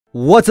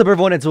What's up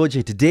everyone, it's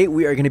OJ. Today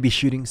we are going to be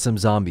shooting some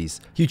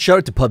zombies. Huge shout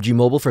out to PUBG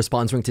Mobile for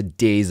sponsoring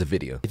today's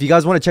video. If you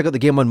guys want to check out the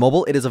game on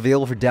mobile, it is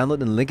available for download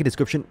in the link in the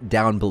description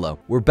down below.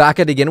 We're back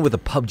at it again with a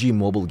PUBG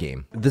Mobile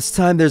game. This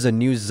time there's a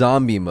new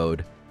zombie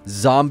mode.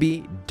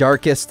 Zombie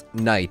Darkest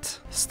Night.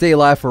 Stay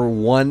alive for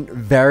one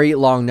very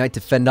long night to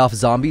fend off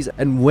zombies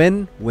and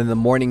win when the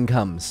morning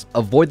comes.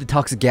 Avoid the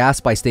toxic gas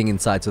by staying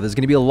inside. So there's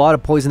going to be a lot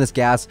of poisonous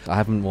gas. I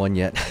haven't won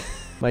yet.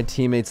 My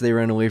teammates, they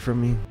ran away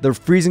from me. The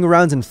freezing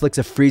rounds inflicts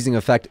a freezing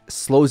effect,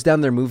 slows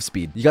down their move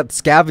speed. You got the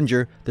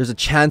scavenger. There's a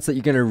chance that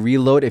you're gonna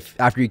reload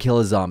after you kill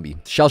a zombie.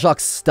 Shell shock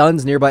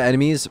stuns nearby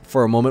enemies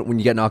for a moment when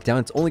you get knocked down.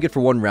 It's only good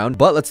for one round,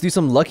 but let's do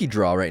some lucky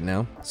draw right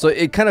now. So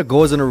it kind of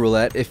goes in a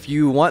roulette. If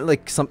you want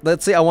like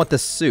let's say I want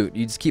this suit,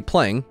 you just keep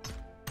playing.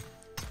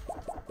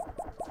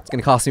 It's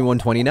gonna cost me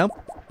 120 now.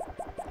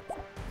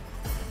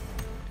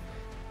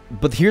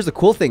 But here's the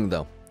cool thing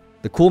though.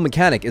 The cool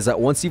mechanic is that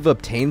once you've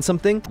obtained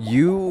something,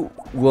 you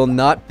will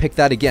not pick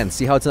that again.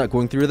 See how it's not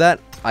going through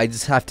that? I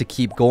just have to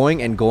keep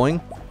going and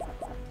going.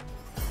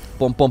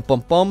 Bum, bum,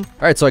 bum, bum.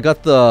 Alright, so I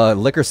got the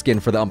liquor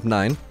skin for the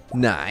UMP9.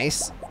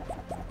 Nice.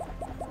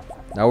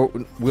 Now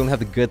we don't have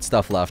the good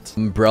stuff left.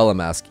 Umbrella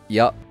mask.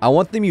 Yup. I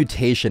want the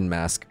mutation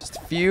mask. Just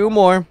a few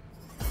more.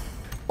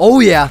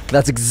 Oh yeah,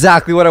 that's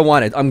exactly what I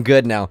wanted. I'm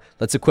good now.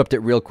 Let's equip it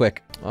real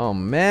quick. Oh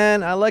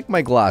man, I like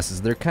my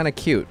glasses. They're kind of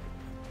cute.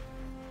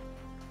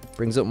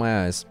 Brings out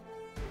my eyes.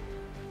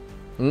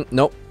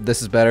 Nope,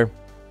 this is better.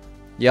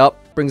 Yup,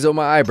 brings out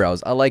my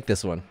eyebrows. I like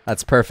this one.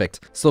 That's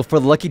perfect. So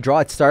for the lucky draw,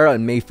 it started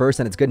on May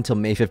 1st and it's good until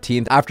May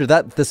 15th. After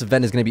that, this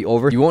event is going to be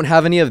over. You won't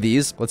have any of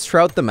these. Let's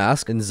try out the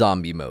mask in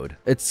zombie mode.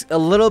 It's a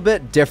little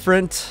bit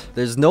different.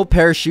 There's no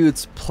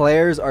parachutes.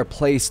 Players are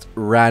placed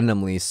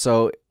randomly,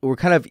 so we're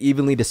kind of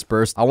evenly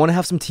dispersed. I want to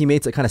have some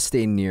teammates that kind of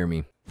stay near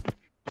me.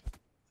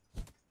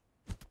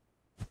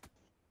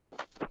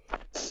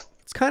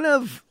 It's kind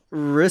of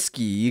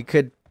risky. You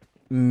could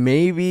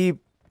maybe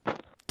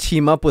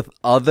team up with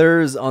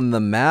others on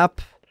the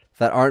map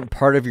that aren't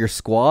part of your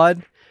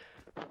squad,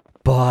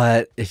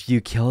 but if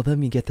you kill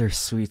them, you get their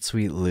sweet,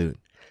 sweet loot.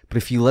 But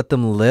if you let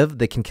them live,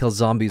 they can kill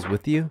zombies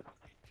with you.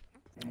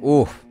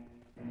 Ooh,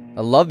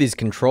 I love these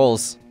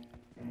controls.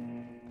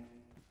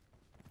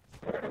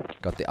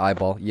 Got the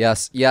eyeball.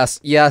 Yes, yes,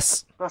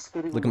 yes.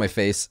 Look at my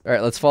face. All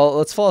right, let's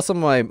follow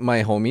some of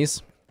my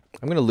homies.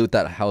 I'm gonna loot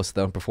that house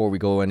though before we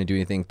go in and do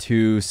anything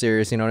too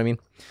serious, you know what I mean?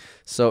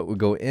 So we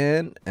go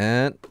in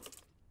and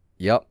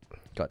yep,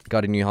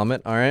 got a new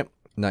helmet. All right,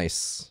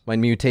 nice. My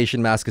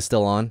mutation mask is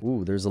still on.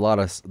 Ooh, there's a lot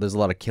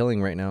of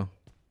killing right now.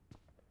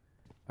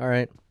 All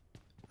right,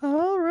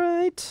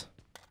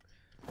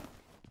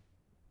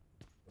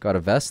 got a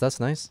vest. That's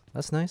nice.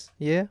 That's nice.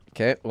 Yeah.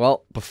 Okay.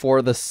 Well,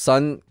 before the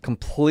sun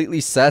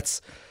completely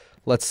sets,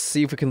 let's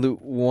see if we can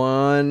loot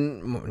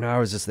one. No, I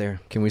was just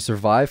there. Can we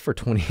survive for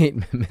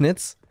 28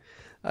 minutes?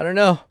 I don't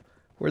know.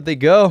 Where'd they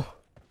go?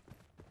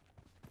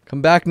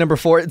 Come back, number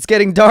 4. It's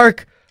getting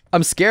dark.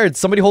 I'm scared.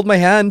 Somebody hold my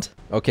hand.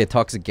 Okay,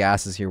 toxic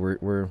gas is here.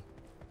 We're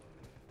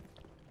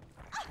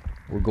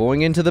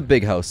going into the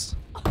big house.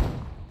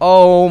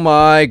 Oh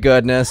my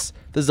goodness.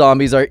 The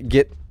zombies are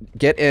get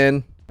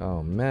in.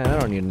 Oh man, I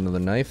don't need another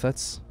knife.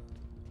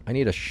 I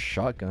need a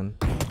shotgun.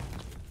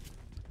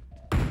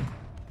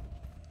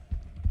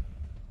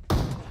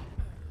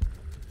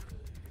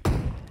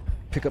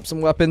 Pick up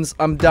some weapons.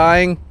 I'm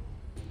dying.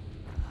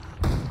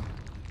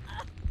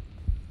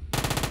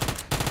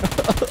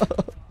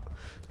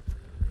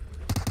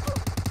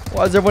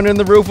 Why is everyone in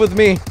the roof with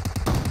me?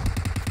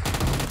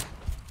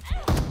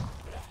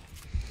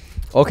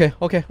 Okay.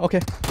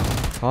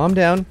 Calm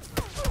down.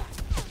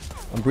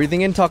 I'm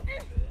breathing in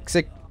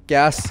toxic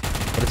gas,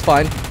 but it's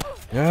fine.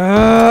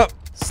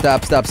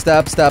 Stab, stab,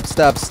 stab, stab,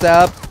 stab,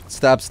 stab.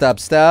 Stab, stab,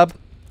 stab.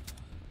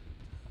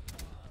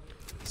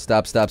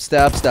 Stab, stab,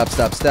 stab, stab,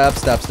 stab, stab,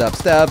 stab, stab,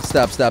 stab,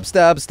 stab, stab,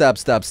 stab, stab,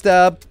 stab,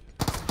 stab.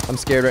 I'm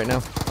scared right now.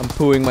 I'm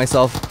pooing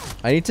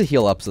myself. I need to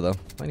heal up though.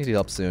 I need to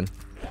heal up soon.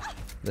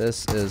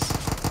 This is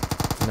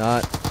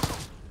not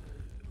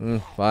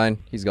fine.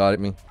 He's got at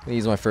me. I'm gonna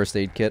use my first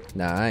aid kit.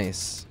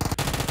 Nice.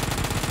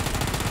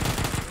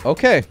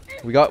 Okay,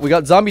 we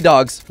got zombie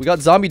dogs. We got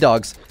zombie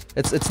dogs.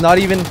 It's not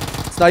even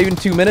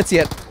 2 minutes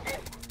yet,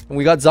 and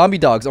we got zombie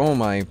dogs. Oh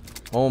my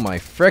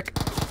frick.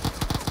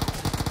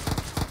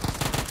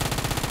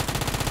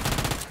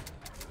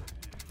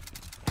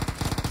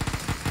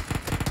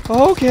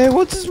 Okay,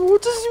 we'll just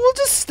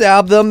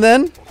stab them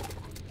then.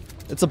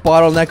 It's a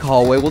bottleneck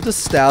hallway. We'll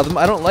just stab them.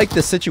 I don't like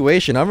this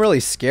situation. I'm really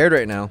scared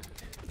right now.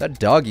 That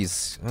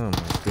doggy's... Oh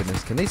my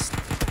goodness. Can they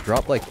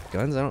drop like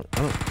guns? I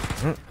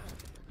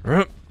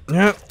don't...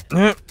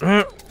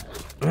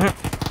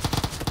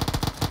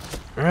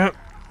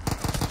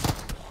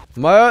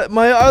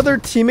 My other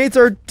teammates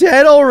are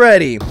dead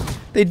already.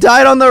 They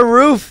died on the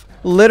roof,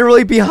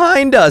 literally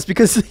behind us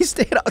because they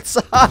stayed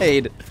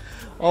outside.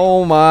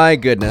 Oh my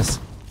goodness.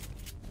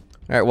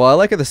 Alright, well, I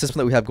like the system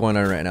that we have going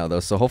on right now, though.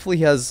 So hopefully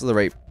he has the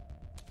right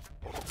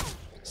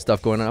stuff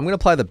going on. I'm going to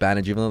apply the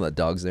bandage even though that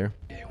dog's there.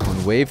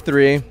 On wave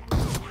 3.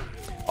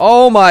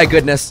 Oh my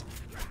goodness.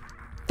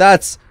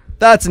 That's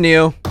That's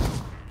new.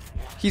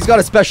 He's got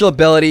a special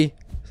ability.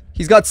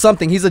 He's got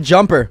something. He's a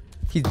jumper.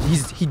 He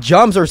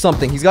jumps or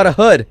something. He's got a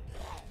hood.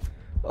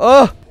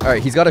 Oh!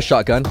 Alright, he's got a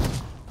shotgun.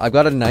 I've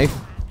got a knife.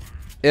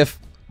 If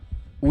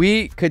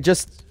we could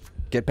just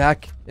get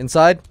back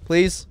inside,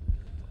 please.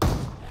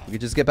 We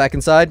could just get back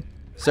inside.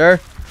 Sir,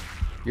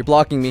 you're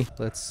blocking me.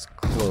 Let's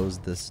close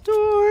this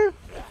door.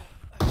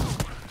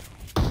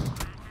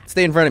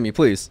 Stay in front of me,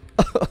 please.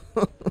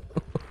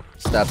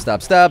 Stab,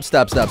 stab, stab,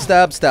 stab, stab,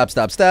 stab, stab,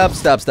 stab, stab,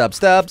 stab, stab,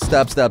 stab,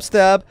 stab, stab,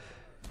 stab.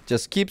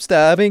 Just keep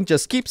stabbing,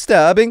 just keep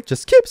stabbing,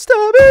 just keep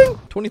stabbing.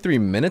 23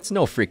 minutes?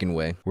 No freaking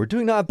way. We're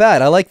doing not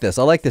bad. I like this.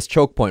 I like this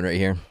choke point right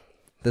here.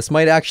 This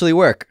might actually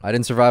work. I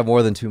didn't survive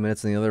more than 2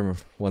 minutes in the other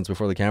ones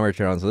before the camera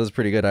turned on, so this is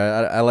pretty good.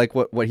 I like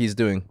what he's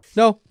doing.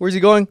 No, where's he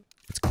going?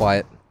 It's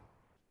quiet.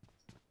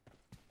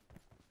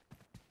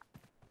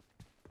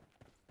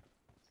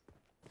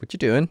 What you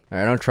doing?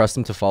 Alright, I don't trust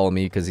him to follow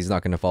me because he's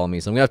not going to follow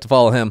me, so I'm going to have to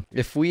follow him.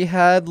 If we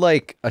had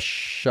like a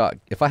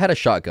if I had a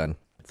shotgun.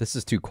 This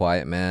is too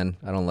quiet, man.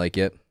 I don't like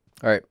it.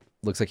 Alright,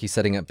 looks like he's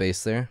setting up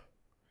base there.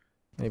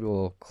 Maybe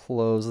we'll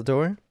close the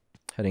door.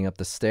 Heading up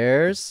the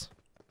stairs.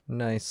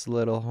 Nice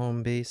little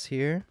home base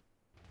here.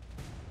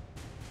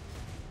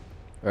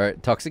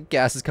 Alright, toxic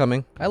gas is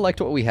coming. I liked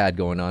what we had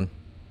going on.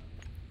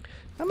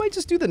 I might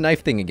just do the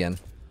knife thing again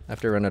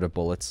after I run out of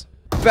bullets.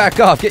 Back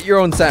off, get your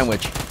own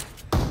sandwich.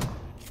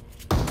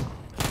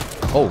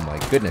 Oh my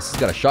goodness, he's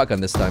got a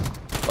shotgun this time.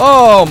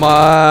 Oh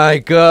my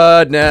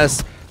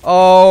goodness.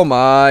 Oh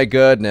my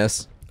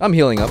goodness. I'm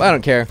healing up, I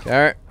don't care.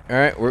 Alright,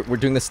 alright, we're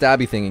doing the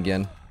stabby thing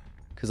again.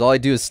 Because all I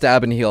do is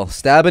stab and heal.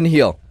 Stab and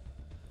heal.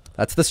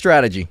 That's the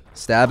strategy.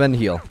 Stab and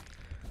heal.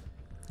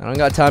 I don't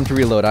got time to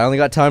reload. I only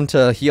got time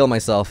to heal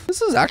myself.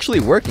 This is actually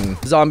working.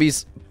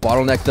 Zombies,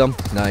 bottleneck them.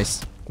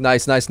 Nice.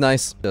 Nice, nice,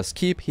 nice. Just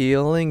keep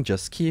healing.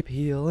 Just keep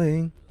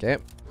healing.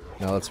 Okay.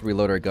 Now let's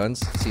reload our guns.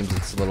 Seems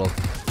it's a little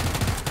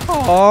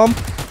calm.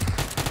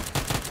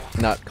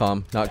 Not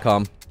calm. Not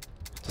calm.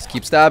 Just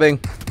keep stabbing.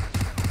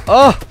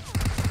 Oh!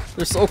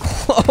 They're so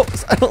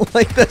close. I don't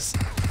like this.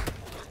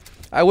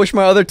 I wish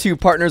my other two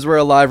partners were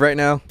alive right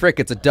now. Frick,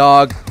 it's a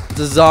dog. It's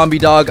a zombie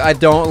dog. I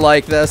don't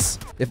like this.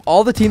 If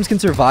all the teams can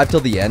survive till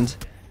the end,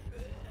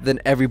 then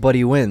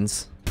everybody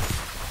wins.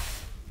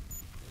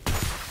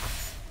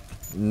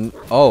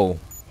 Oh.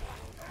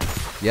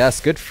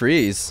 Yes, good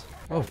freeze.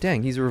 Oh,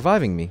 dang, he's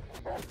reviving me.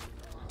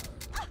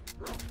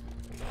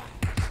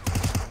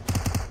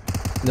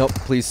 Nope,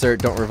 please, sir,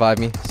 don't revive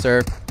me.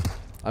 Sir,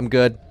 I'm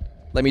good.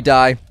 Let me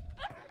die.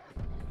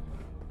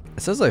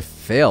 It says I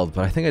failed,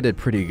 but I think I did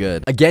pretty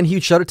good. Again,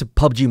 huge shout out to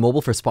PUBG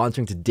Mobile for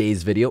sponsoring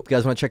today's video. If you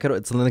guys want to check it out,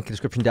 it's in the link in the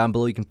description down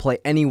below. You can play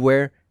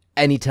anywhere,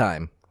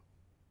 anytime.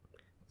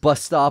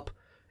 Bus stop,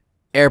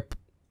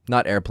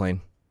 not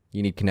airplane.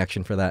 You need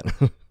connection for that.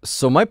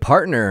 So my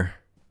partner,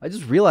 I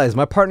just realized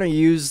my partner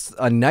used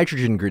a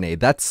nitrogen grenade.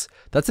 That's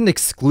an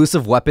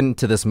exclusive weapon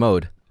to this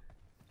mode.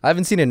 I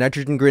haven't seen a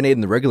nitrogen grenade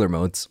in the regular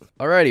modes.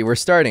 Alrighty, we're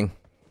starting.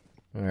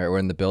 Alright, we're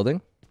in the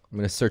building. I'm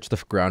gonna search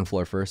the ground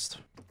floor first.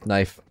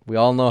 Knife. We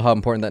all know how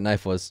important that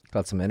knife was.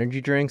 Got some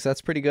energy drinks.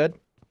 That's pretty good.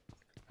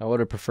 I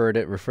would have preferred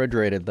it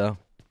refrigerated, though.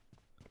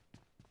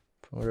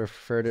 I would have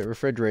preferred it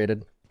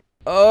refrigerated.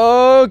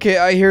 Okay,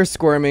 I hear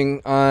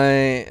squirming.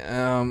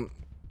 I'm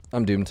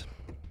doomed.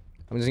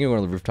 I'm just gonna go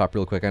on the rooftop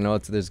real quick. I know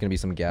there's gonna be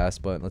some gas,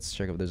 but let's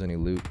check if there's any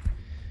loot.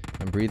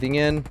 I'm breathing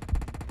in.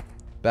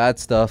 Bad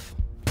stuff.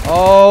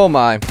 Oh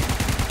my.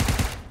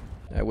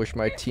 I wish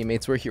my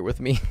teammates were here with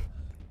me.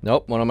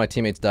 Nope, one of my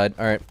teammates died.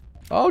 Alright.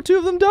 Oh, two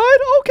of them died?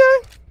 Okay.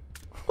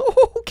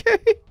 Okay.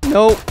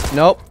 Nope,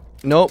 nope,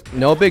 nope,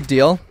 no big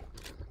deal.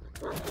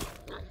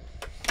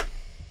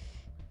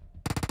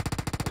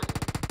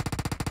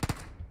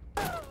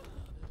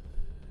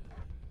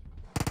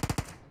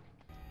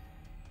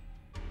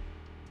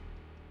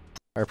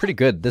 Alright, pretty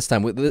good this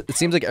time. It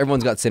seems like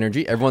everyone's got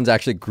synergy. Everyone's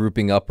actually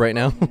grouping up right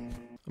now.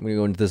 I'm gonna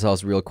go into this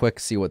house real quick,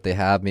 see what they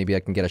have. Maybe I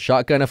can get a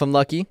shotgun if I'm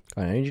lucky.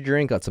 Got an energy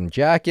drink, got some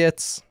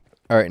jackets.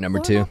 Alright, number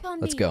 2.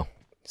 Let's go.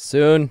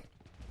 Soon.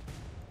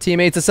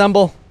 Teammates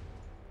assemble.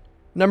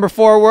 Number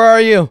 4, where are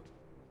you?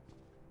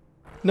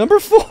 Number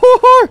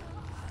 4!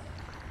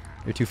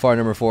 You're too far,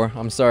 number 4.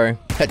 I'm sorry.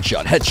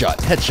 Headshot, headshot,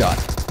 headshot.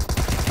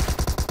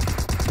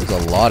 There's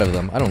a lot of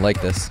them. I don't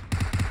like this.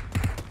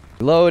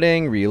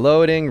 Reloading,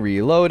 reloading,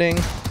 reloading.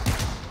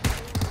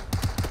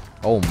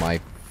 Oh my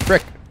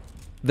frick.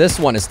 This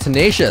one is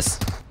tenacious.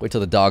 Wait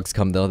till the dogs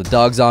come though. The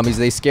dog zombies,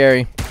 they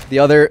scary. The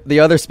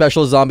other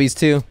special zombies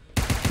too.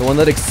 The one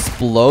that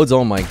explodes,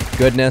 oh my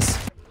goodness.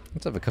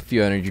 Let's have a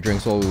few energy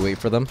drinks while we wait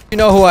for them. You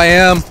know who I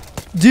am?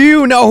 Do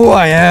you know who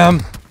I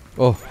am?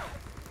 Oh,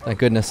 thank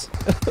goodness.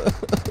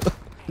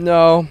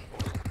 No.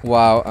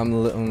 Wow,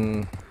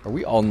 are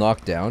we all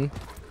knocked down?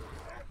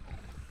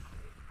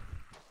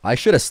 I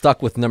should have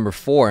stuck with number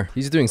 4.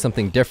 He's doing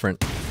something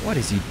different. What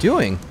is he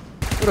doing?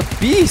 What a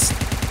beast.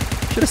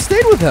 Should have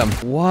stayed with him.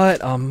 What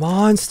a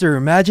monster.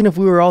 Imagine if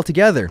we were all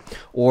together.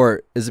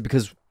 Or is it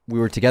because we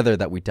were together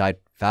that we died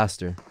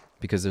faster?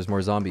 Because there's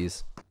more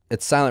zombies.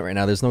 it's silent right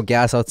now. There's no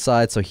gas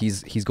outside, so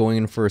he's going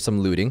in for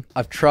some looting.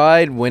 I've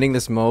tried winning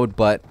this mode,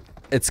 but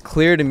it's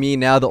clear to me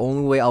now the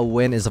only way I'll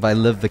win is if I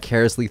live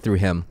vicariously through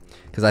him.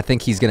 Because I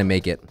think he's gonna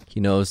make it. He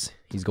knows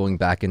he's going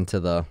back into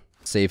the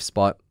safe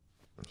spot.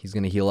 He's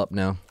gonna heal up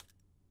now.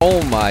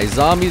 Oh my,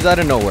 zombies out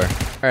of nowhere.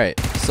 Alright,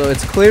 so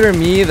it's clear to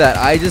me that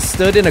I just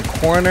stood in a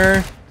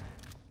corner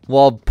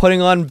while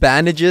putting on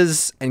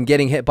bandages and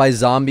getting hit by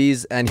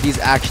zombies, and he's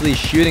actually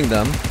shooting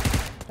them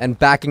and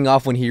backing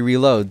off when he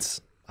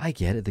reloads. I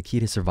get it, the key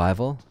to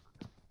survival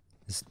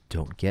is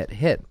don't get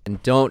hit.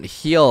 And don't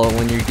heal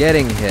when you're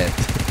getting hit.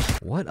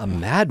 What a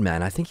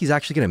madman. I think he's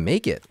actually gonna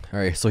make it.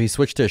 Alright, so he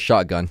switched to a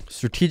shotgun.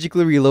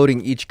 Strategically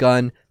reloading each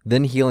gun,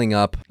 then healing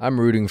up. I'm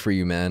rooting for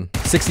you, man.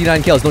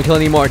 69 kills, don't kill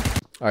anymore.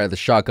 Alright, the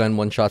shotgun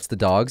one-shots the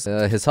dogs.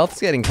 His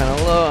health's getting kind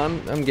of low.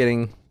 I'm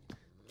getting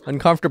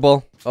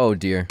uncomfortable. Oh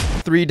dear.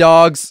 3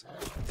 dogs.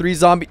 3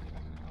 zombie.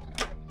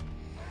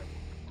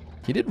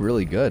 He did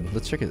really good.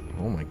 Let's check it.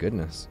 Oh my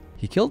goodness.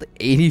 He killed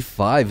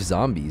 85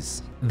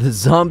 zombies. The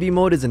zombie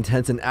mode is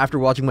intense, and after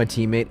watching my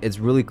teammate, it's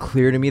really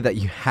clear to me that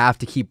you have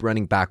to keep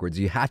running backwards.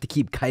 You have to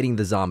keep kiting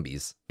the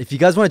zombies. If you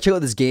guys want to check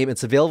out this game,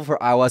 it's available for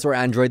iOS or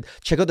Android.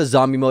 Check out the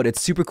zombie mode.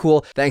 It's super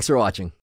cool. Thanks for watching.